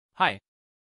Hi.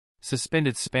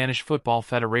 Suspended Spanish Football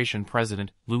Federation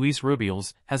President, Luis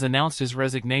Rubiales, has announced his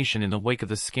resignation in the wake of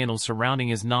the scandal surrounding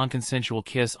his non-consensual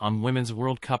kiss on Women's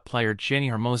World Cup player Jenny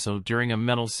Hermoso during a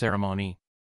medals ceremony.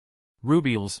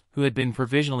 Rubiales, who had been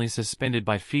provisionally suspended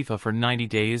by FIFA for 90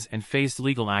 days and faced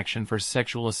legal action for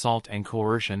sexual assault and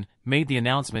coercion, made the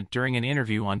announcement during an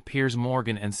interview on Piers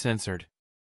Morgan and Censored.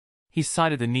 He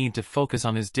cited the need to focus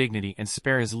on his dignity and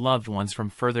spare his loved ones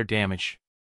from further damage.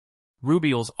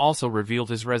 Rubiales also revealed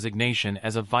his resignation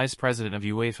as a vice president of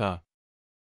UEFA.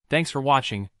 Thanks for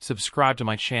watching, subscribe to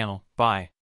my channel, bye.